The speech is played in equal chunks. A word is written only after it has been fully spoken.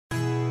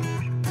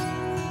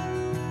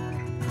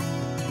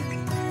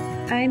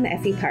I'm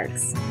Effie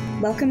Parks.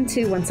 Welcome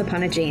to Once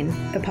Upon a Gene,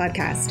 the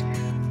podcast.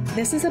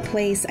 This is a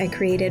place I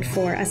created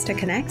for us to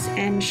connect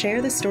and share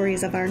the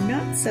stories of our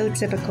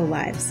not-so-typical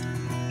lives.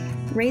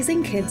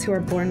 Raising kids who are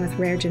born with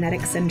rare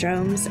genetic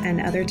syndromes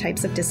and other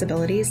types of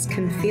disabilities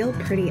can feel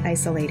pretty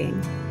isolating.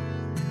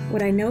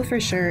 What I know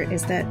for sure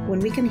is that when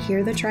we can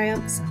hear the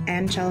triumphs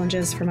and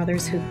challenges from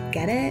others who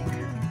get it,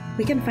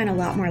 we can find a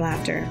lot more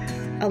laughter,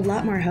 a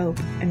lot more hope,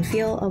 and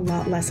feel a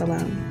lot less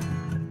alone.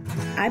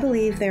 I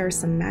believe there are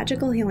some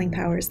magical healing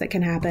powers that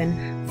can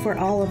happen for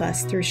all of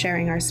us through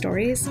sharing our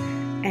stories,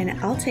 and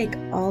I'll take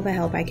all the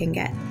help I can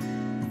get.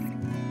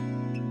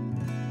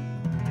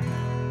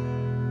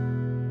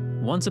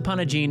 Once Upon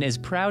a Gene is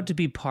proud to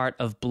be part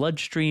of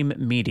Bloodstream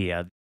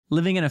Media.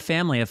 Living in a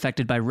family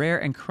affected by rare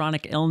and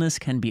chronic illness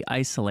can be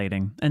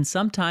isolating, and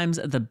sometimes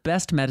the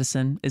best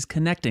medicine is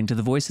connecting to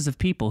the voices of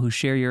people who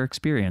share your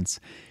experience.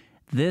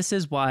 This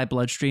is why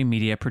Bloodstream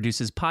Media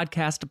produces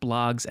podcasts,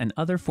 blogs, and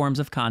other forms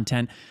of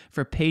content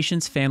for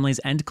patients, families,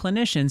 and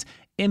clinicians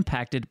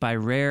impacted by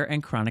rare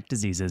and chronic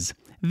diseases.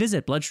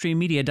 Visit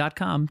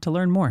bloodstreammedia.com to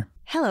learn more.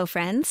 Hello,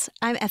 friends.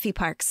 I'm Effie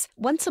Parks.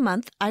 Once a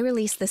month, I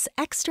release this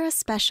extra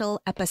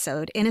special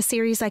episode in a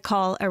series I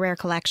call A Rare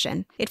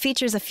Collection. It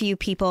features a few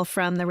people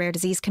from the rare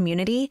disease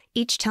community,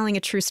 each telling a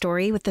true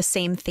story with the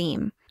same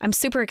theme. I'm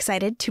super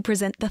excited to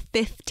present the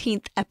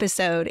 15th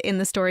episode in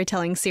the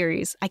storytelling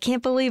series. I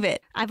can't believe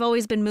it. I've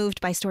always been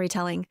moved by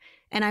storytelling,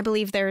 and I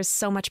believe there is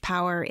so much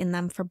power in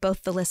them for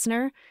both the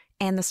listener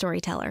and the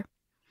storyteller.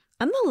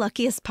 I'm the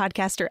luckiest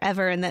podcaster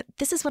ever in that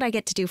this is what I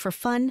get to do for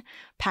fun,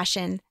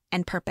 passion,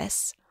 and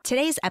purpose.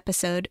 Today's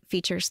episode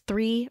features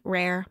 3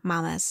 rare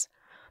mamas.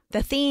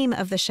 The theme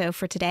of the show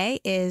for today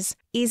is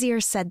easier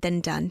said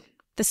than done.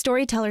 The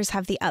storytellers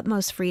have the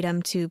utmost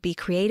freedom to be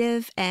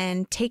creative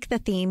and take the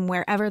theme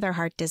wherever their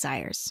heart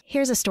desires.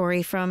 Here's a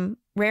story from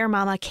Rare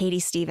Mama Katie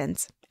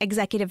Stevens,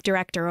 Executive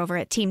Director over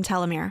at Team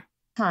Telomere.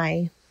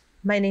 Hi,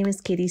 my name is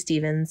Katie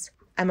Stevens.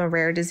 I'm a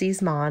rare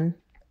disease mom,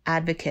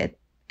 advocate,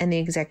 and the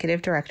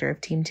Executive Director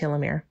of Team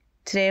Telomere.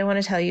 Today I want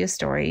to tell you a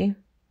story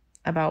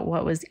about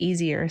what was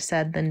easier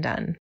said than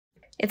done.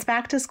 It's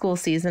back to school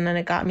season, and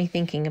it got me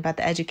thinking about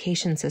the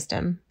education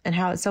system and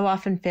how it so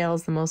often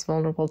fails the most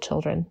vulnerable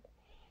children.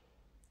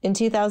 In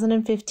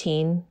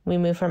 2015, we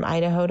moved from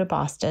Idaho to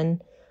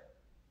Boston.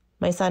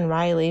 My son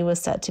Riley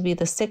was set to be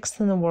the 6th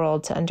in the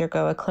world to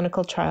undergo a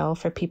clinical trial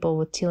for people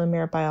with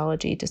Telomere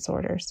Biology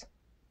Disorders.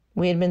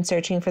 We had been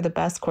searching for the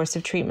best course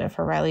of treatment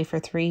for Riley for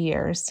 3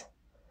 years.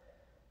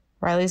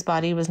 Riley's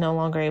body was no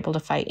longer able to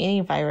fight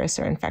any virus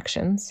or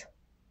infections.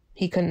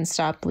 He couldn't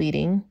stop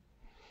bleeding,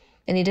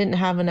 and he didn't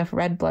have enough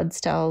red blood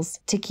cells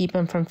to keep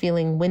him from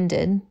feeling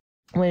winded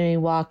when we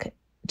walk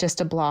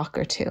just a block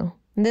or two.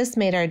 This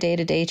made our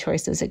day-to-day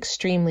choices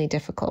extremely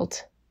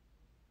difficult.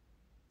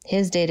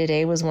 His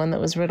day-to-day was one that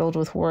was riddled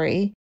with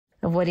worry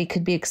of what he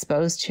could be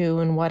exposed to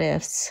and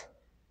what-ifs.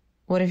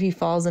 What if he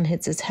falls and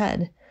hits his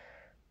head?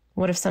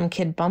 What if some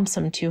kid bumps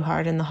him too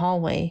hard in the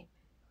hallway?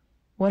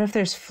 What if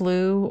there's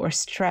flu or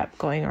strep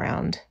going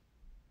around?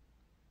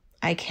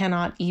 I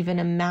cannot even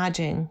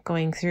imagine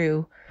going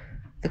through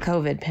the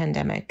COVID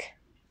pandemic.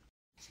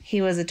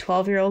 He was a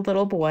 12-year-old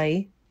little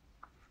boy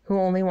who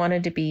only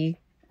wanted to be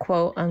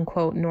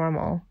quote-unquote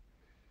normal,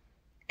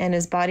 and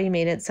his body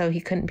made it so he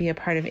couldn't be a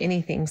part of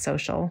anything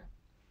social,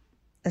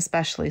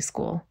 especially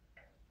school.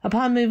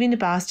 Upon moving to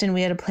Boston,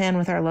 we had a plan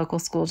with our local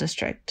school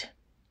district.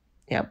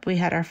 Yep, we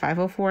had our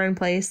 504 in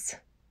place.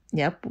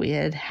 Yep, we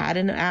had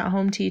an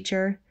at-home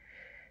teacher.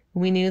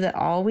 We knew that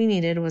all we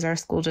needed was our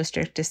school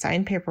district to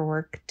sign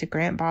paperwork to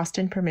grant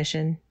Boston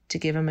permission to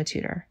give him a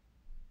tutor.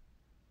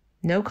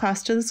 No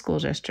cost to the school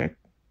district.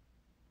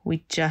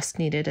 We just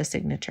needed a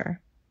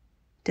signature.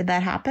 Did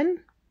that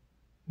happen?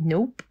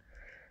 Nope.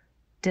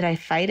 Did I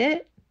fight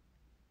it?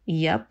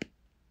 Yep.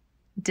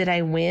 Did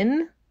I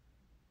win?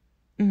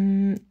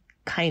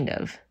 Kind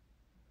of.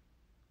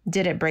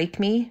 Did it break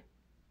me?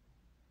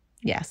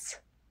 Yes.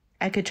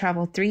 I could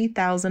travel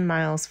 3,000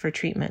 miles for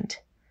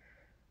treatment,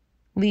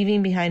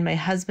 leaving behind my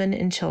husband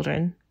and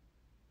children.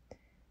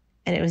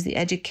 And it was the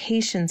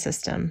education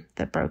system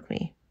that broke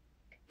me.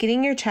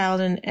 Getting your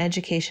child an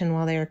education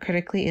while they are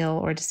critically ill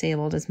or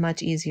disabled is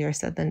much easier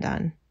said than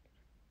done.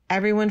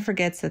 Everyone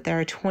forgets that there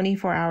are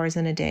 24 hours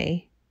in a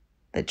day,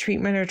 that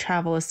treatment or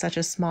travel is such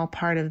a small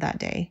part of that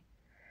day,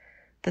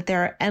 that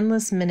there are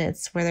endless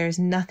minutes where there is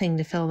nothing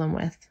to fill them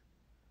with.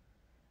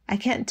 I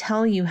can't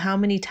tell you how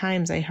many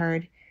times I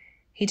heard,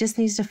 he just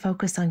needs to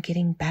focus on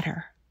getting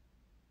better.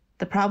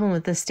 The problem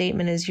with this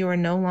statement is you are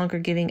no longer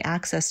giving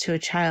access to a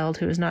child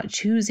who is not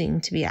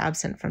choosing to be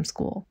absent from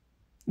school.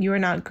 You are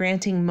not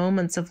granting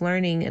moments of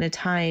learning in a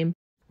time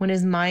when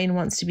his mind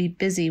wants to be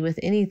busy with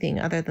anything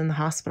other than the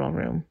hospital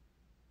room.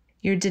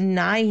 You're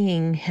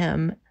denying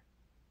him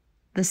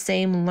the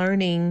same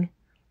learning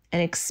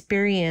and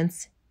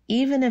experience,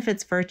 even if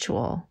it's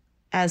virtual,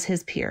 as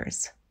his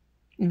peers.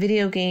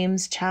 Video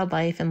games, child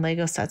life, and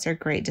Lego sets are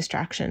great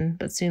distraction,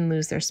 but soon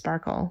lose their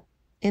sparkle.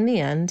 In the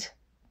end,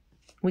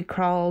 we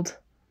crawled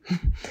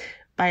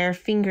by our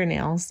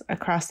fingernails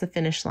across the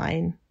finish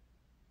line.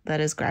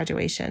 That is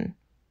graduation.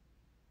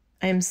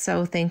 I am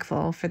so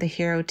thankful for the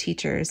hero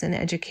teachers and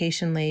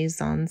education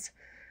liaisons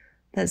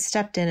that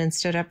stepped in and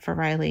stood up for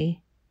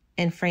Riley,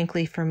 and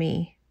frankly for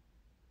me.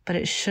 But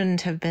it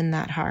shouldn't have been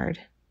that hard.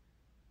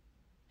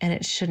 And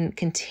it shouldn't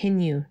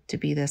continue to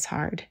be this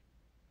hard.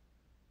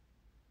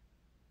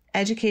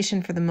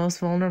 Education for the most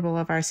vulnerable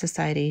of our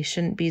society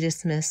shouldn't be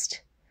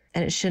dismissed,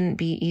 and it shouldn't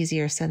be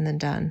easier said than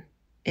done.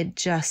 It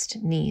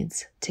just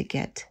needs to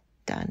get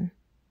done.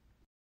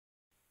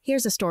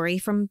 Here's a story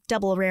from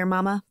Double Rare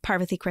Mama,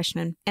 Parvati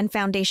Krishnan, and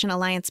Foundation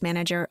Alliance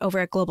Manager over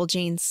at Global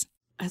Genes.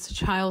 As a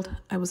child,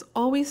 I was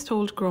always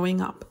told growing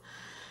up,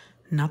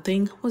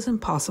 nothing was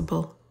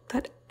impossible,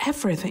 that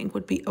everything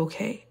would be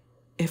okay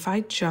if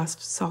I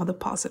just saw the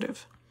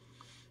positive.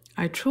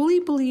 I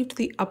truly believed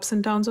the ups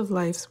and downs of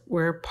life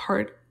were a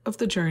part of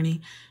the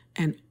journey,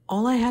 and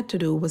all I had to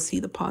do was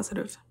see the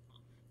positive.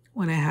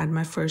 When I had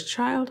my first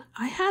child,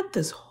 I had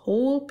this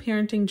whole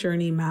parenting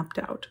journey mapped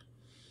out.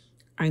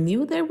 I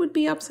knew there would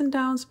be ups and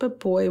downs, but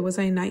boy, was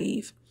I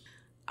naive.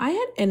 I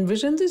had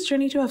envisioned this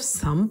journey to have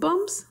some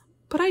bumps,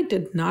 but I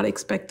did not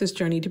expect this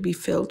journey to be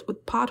filled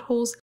with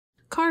potholes,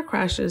 car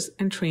crashes,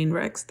 and train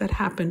wrecks that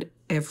happened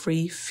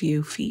every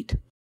few feet.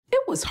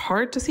 It was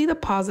hard to see the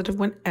positive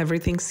when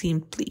everything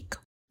seemed bleak.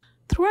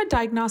 Through our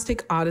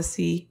diagnostic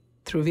odyssey,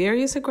 through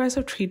various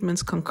aggressive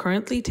treatments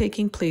concurrently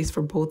taking place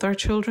for both our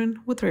children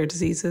with rare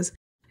diseases,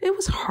 it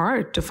was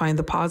hard to find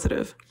the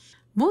positive.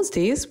 Most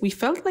days, we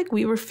felt like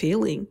we were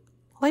failing,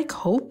 like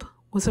hope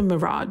was a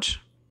mirage.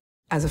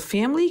 As a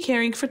family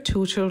caring for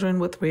 2 children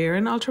with rare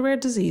and ultra-rare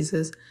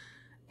diseases,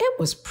 it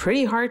was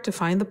pretty hard to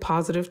find the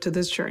positive to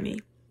this journey.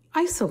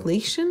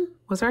 Isolation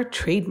was our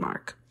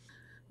trademark.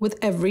 With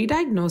every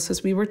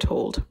diagnosis, we were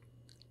told,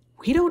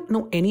 we don't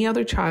know any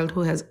other child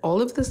who has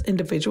all of this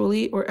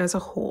individually or as a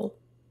whole.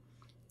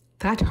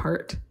 That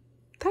hurt.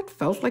 That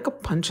felt like a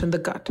punch in the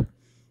gut.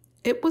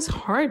 It was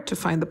hard to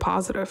find the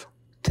positive.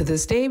 To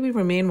this day, we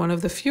remain one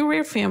of the few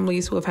rare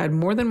families who have had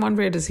more than one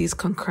rare disease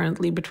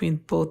concurrently between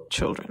both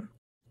children.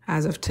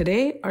 As of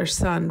today, our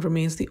son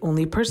remains the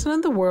only person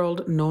in the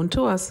world known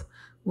to us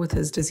with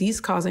his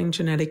disease-causing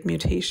genetic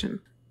mutation.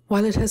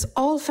 While it has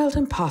all felt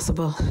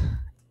impossible,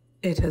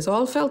 it has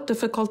all felt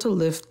difficult to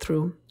live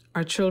through,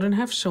 our children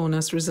have shown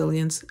us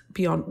resilience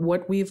beyond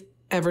what we've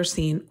ever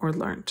seen or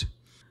learned.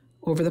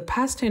 Over the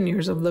past 10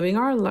 years of living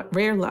our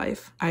rare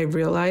life, I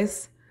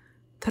realized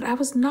that I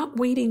was not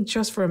waiting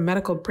just for a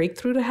medical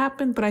breakthrough to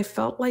happen, but I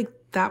felt like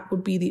that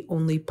would be the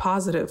only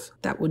positive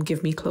that would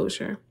give me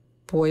closure.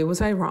 Boy,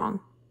 was I wrong.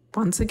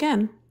 Once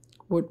again,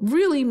 what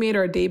really made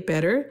our day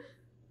better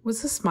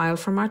was a smile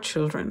from our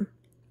children,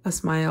 a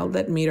smile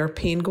that made our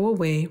pain go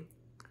away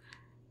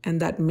and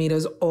that made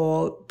us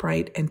all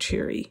bright and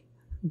cheery.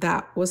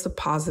 That was the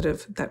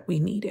positive that we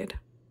needed.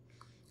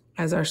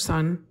 As our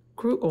son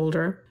grew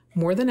older,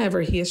 more than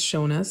ever, he has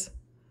shown us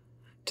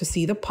to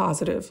see the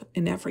positive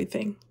in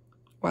everything.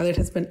 While it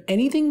has been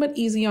anything but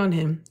easy on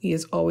him, he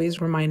has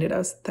always reminded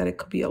us that it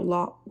could be a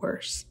lot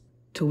worse.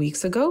 2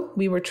 weeks ago,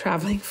 we were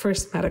traveling for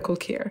his medical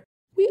care.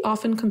 We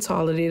often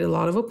consolidate a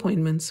lot of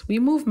appointments. We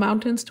move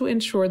mountains to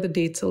ensure the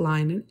dates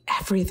align and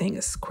everything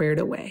is squared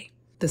away.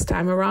 This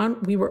time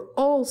around, we were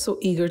all so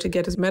eager to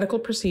get his medical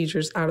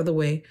procedures out of the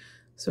way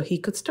so he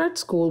could start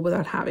school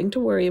without having to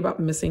worry about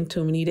missing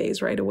too many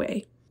days right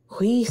away.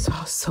 We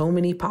saw so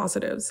many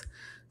positives.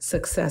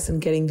 Success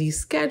in getting these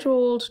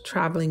scheduled,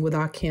 traveling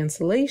without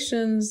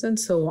cancellations, and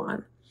so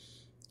on.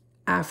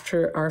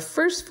 After our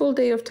first full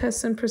day of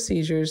tests and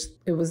procedures,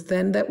 it was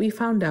then that we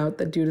found out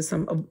that due to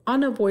some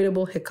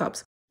unavoidable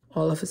hiccups,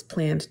 all of his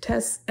planned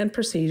tests and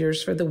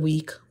procedures for the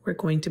week were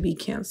going to be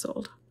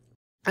canceled.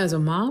 As a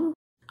mom,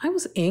 I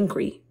was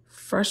angry,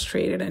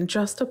 frustrated, and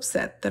just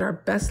upset that our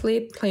best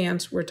laid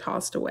plans were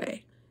tossed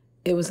away.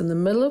 It was in the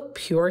middle of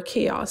pure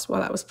chaos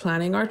while I was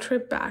planning our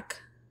trip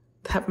back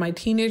that my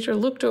teenager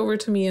looked over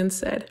to me and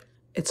said,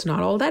 "It's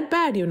not all that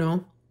bad, you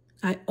know.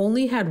 I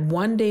only had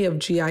 1 day of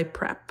GI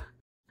prep.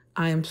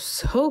 I am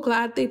so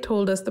glad they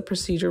told us the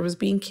procedure was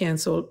being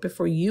canceled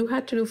before you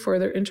had to do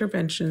further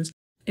interventions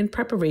in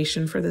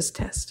preparation for this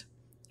test.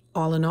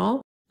 All in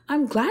all,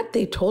 I'm glad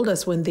they told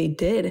us when they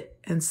did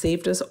and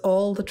saved us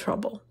all the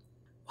trouble."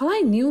 While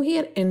I knew he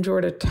had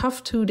endured a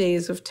tough 2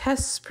 days of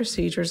tests,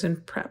 procedures,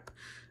 and prep,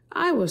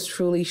 I was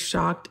truly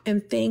shocked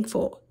and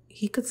thankful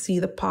he could see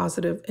the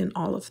positive in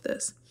all of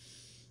this.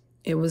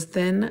 It was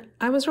then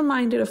I was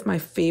reminded of my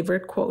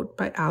favorite quote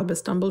by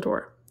Albus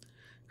Dumbledore.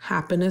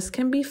 Happiness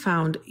can be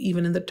found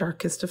even in the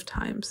darkest of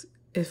times,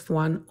 if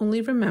one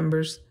only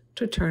remembers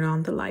to turn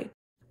on the light.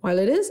 While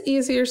it is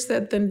easier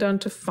said than done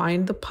to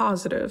find the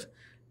positive,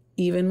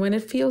 even when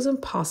it feels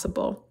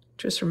impossible,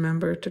 just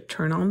remember to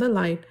turn on the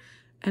light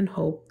and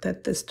hope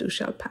that this too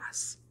shall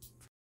pass.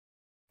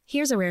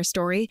 Here's a rare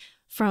story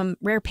from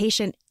rare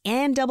patient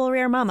and double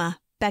rare mama,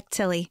 Beck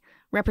Tilley,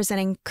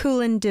 representing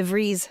Coulin-de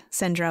Vries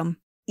syndrome.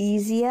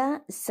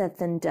 Easier said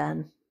than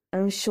done.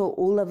 I'm sure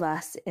all of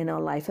us in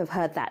our life have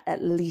heard that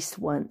at least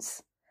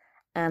once.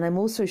 And I'm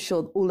also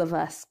sure all of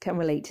us can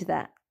relate to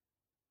that.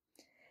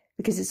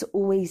 Because it's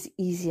always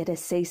easier to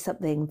say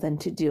something than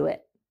to do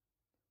it.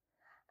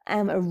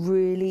 am a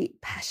really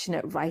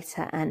passionate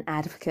writer and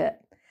advocate.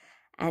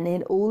 And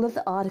in all of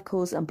the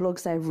articles and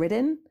blogs I've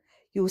written,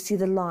 you'll see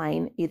the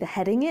line either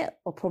heading it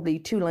or probably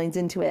 2 lines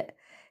into it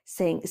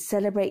saying,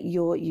 celebrate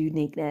your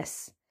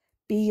uniqueness,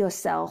 be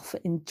yourself,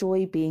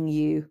 enjoy being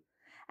you.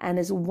 And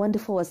as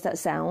wonderful as that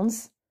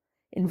sounds,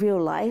 in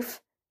real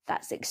life,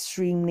 that's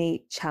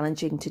extremely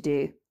challenging to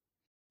do.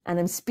 And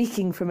I'm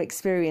speaking from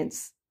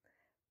experience,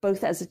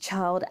 both as a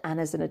child and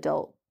as an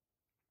adult.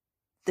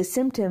 The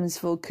symptoms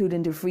for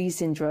Couldin-de-Vries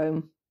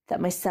syndrome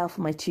that myself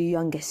and my 2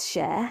 youngest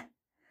share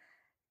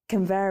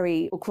can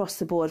vary across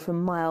the board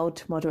from mild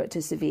to moderate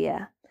to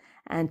severe.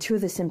 And 2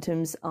 of the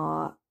symptoms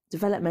are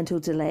developmental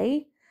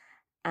delay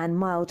and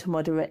mild to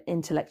moderate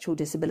intellectual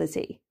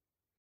disability.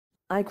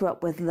 I grew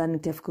up with learning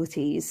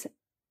difficulties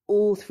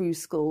all through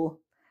school.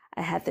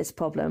 I had this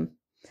problem.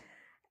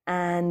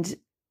 And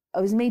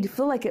I was made to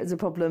feel like it was a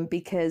problem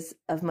because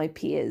of my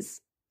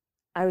peers.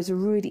 I was a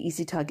really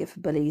easy target for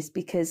bullies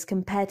because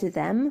compared to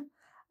them,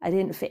 I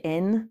didn't fit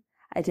in,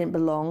 I didn't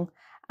belong,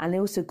 and it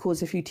also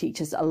caused a few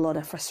teachers a lot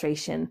of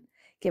frustration,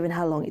 given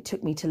how long it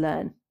took me to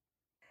learn.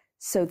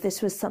 So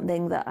this was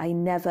something that I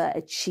never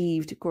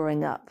achieved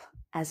growing up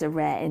as a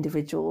rare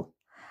individual.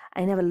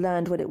 I never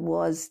learned what it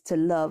was to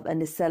love and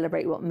to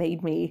celebrate what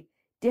made me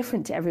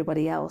different to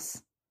everybody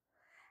else.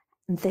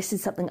 And this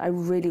is something I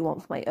really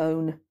want for my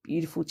own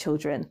beautiful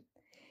children,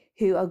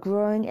 who are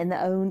growing in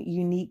their own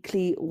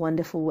uniquely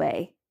wonderful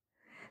way.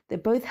 They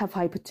both have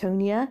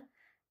hypotonia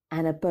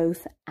and are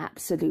both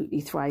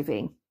absolutely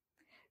thriving.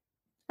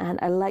 And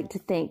I like to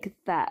think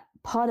that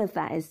part of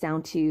that is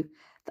down to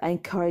that I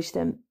encourage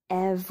them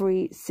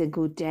every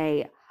single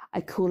day.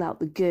 I call out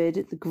the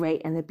good, the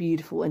great, and the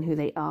beautiful in who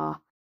they are.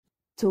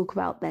 Talk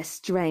about their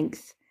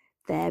strength,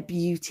 their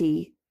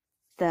beauty,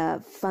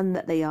 the fun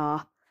that they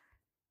are.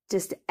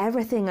 Just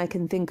everything I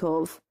can think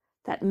of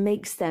that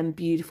makes them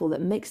beautiful,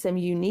 that makes them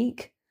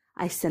unique,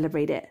 I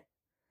celebrate it.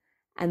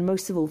 And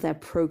most of all, their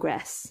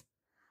progress.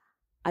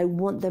 I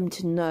want them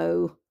to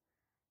know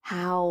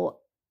how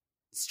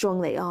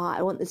strong they are.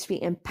 I want them to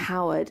be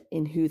empowered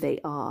in who they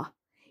are,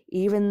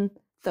 even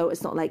though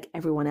it's not like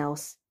everyone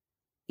else,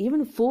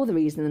 even for the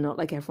reason they're not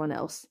like everyone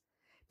else,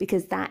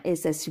 because that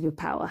is their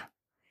superpower.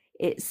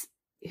 It's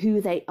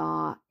who they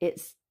are.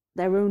 It's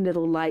their own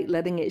little light,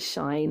 letting it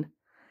shine.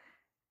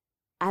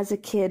 As a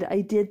kid,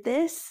 I did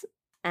this,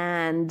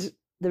 and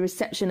the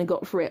reception I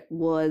got for it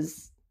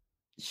was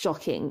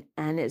shocking.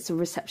 And it's a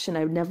reception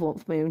I would never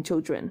want for my own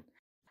children.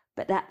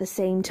 But at the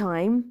same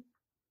time,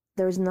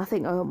 there is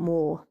nothing I want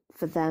more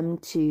for them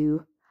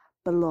to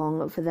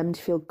belong, for them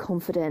to feel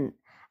confident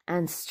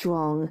and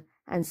strong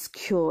and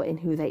secure in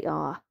who they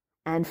are.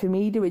 And for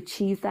me to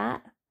achieve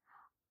that,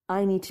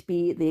 I need to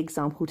be the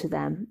example to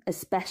them,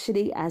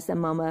 especially as a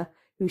mama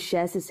who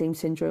shares the same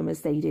syndrome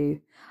as they do.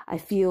 I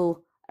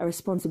feel a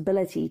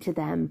responsibility to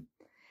them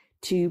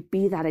to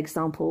be that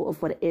example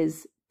of what it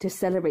is to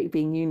celebrate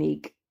being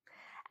unique.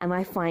 And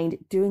I find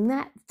doing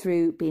that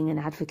through being an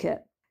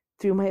advocate,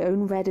 through my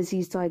own rare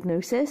disease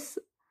diagnosis,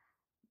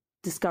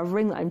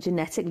 discovering that I'm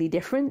genetically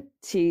different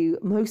to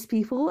most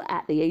people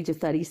at the age of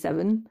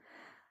 37,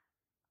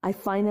 I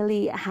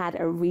finally had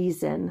a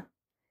reason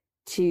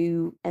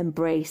to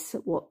embrace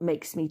what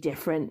makes me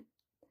different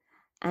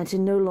and to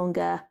no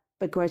longer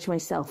begrudge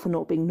myself for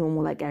not being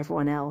normal like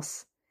everyone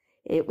else.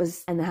 It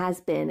was and has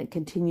been and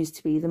continues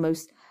to be the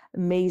most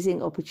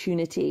amazing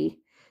opportunity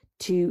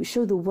to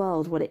show the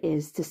world what it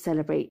is to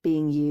celebrate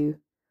being you,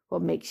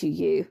 what makes you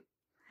you.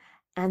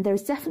 And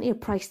there's definitely a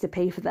price to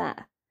pay for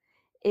that.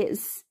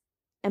 It's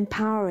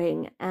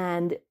empowering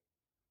and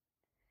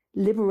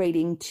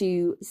liberating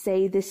to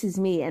say, this is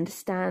me, and to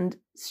stand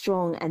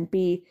strong and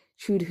be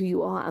true to who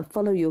you are and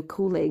follow your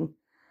calling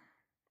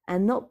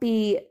and not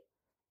be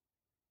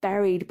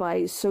buried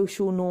by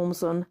social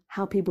norms on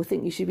how people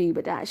think you should be,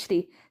 but to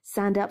actually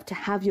stand up, to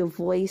have your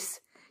voice,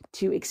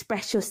 to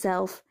express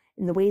yourself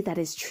in the way that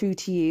is true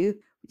to you,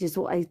 which is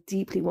what I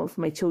deeply want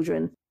for my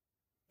children.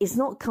 It's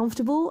not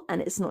comfortable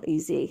and it's not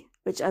easy,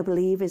 which I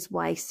believe is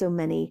why so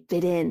many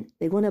fit in.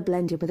 They want to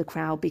blend in with the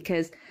crowd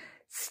because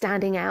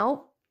standing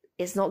out,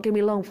 it's not going to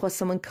be long before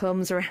someone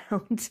comes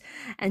around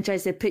and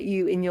tries to put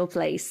you in your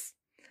place.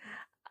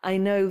 I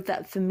know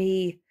that for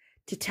me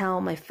to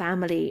tell my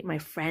family, my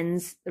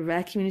friends, the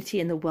rare community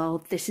in the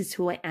world, this is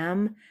who I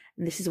am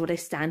and this is what I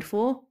stand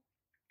for,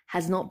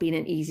 has not been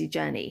an easy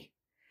journey.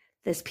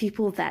 There's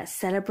people that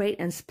celebrate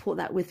and support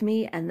that with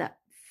me and that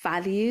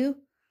value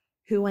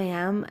who I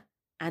am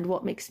and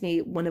what makes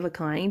me one of a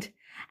kind.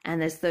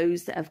 And there's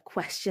those that have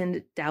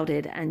questioned,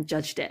 doubted, and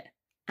judged it.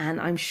 And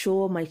I'm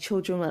sure my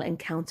children will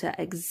encounter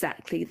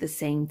exactly the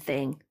same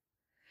thing.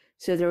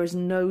 So there is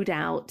no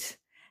doubt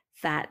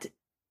that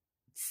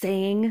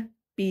saying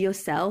be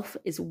yourself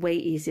is way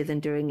easier than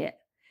doing it,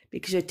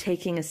 because you're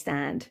taking a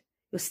stand.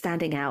 You're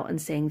standing out and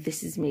saying,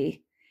 this is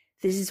me.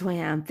 This is who I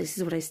am. This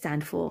is what I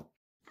stand for.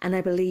 And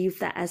I believe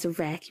that as a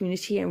rare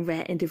community and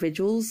rare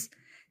individuals,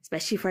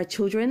 especially for our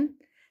children,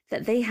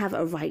 that they have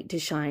a right to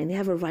shine. They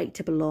have a right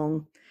to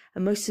belong.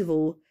 And most of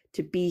all,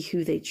 to be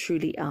who they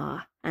truly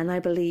are. And I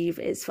believe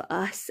it's for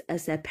us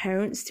as their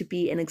parents to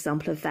be an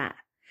example of that,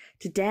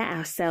 to dare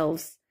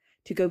ourselves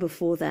to go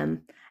before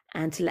them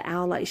and to let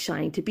our light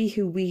shine, to be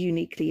who we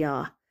uniquely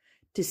are,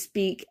 to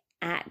speak,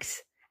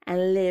 act,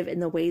 and live in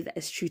the way that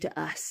is true to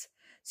us,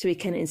 so we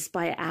can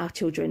inspire our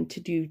children to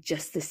do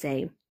just the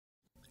same.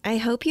 I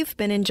hope you've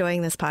been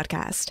enjoying this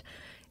podcast.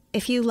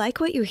 If you like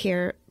what you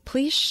hear,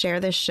 please share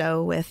this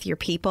show with your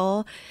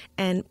people,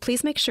 and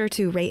please make sure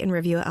to rate and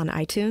review it on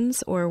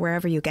iTunes or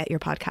wherever you get your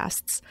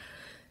podcasts.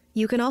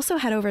 You can also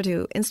head over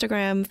to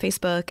Instagram,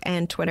 Facebook,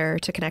 and Twitter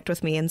to connect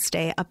with me and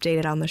stay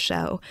updated on the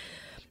show.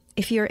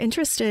 If you're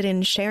interested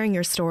in sharing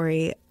your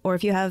story, or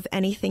if you have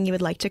anything you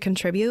would like to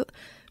contribute,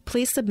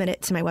 please submit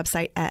it to my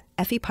website at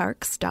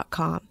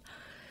effieparks.com.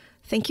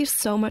 Thank you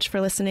so much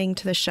for listening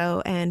to the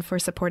show and for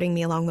supporting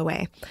me along the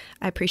way.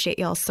 I appreciate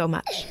y'all so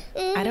much.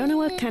 I don't know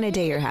what kind of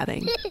day you're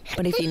having,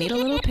 but if you need a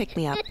little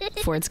pick-me-up,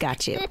 Ford's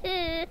got you.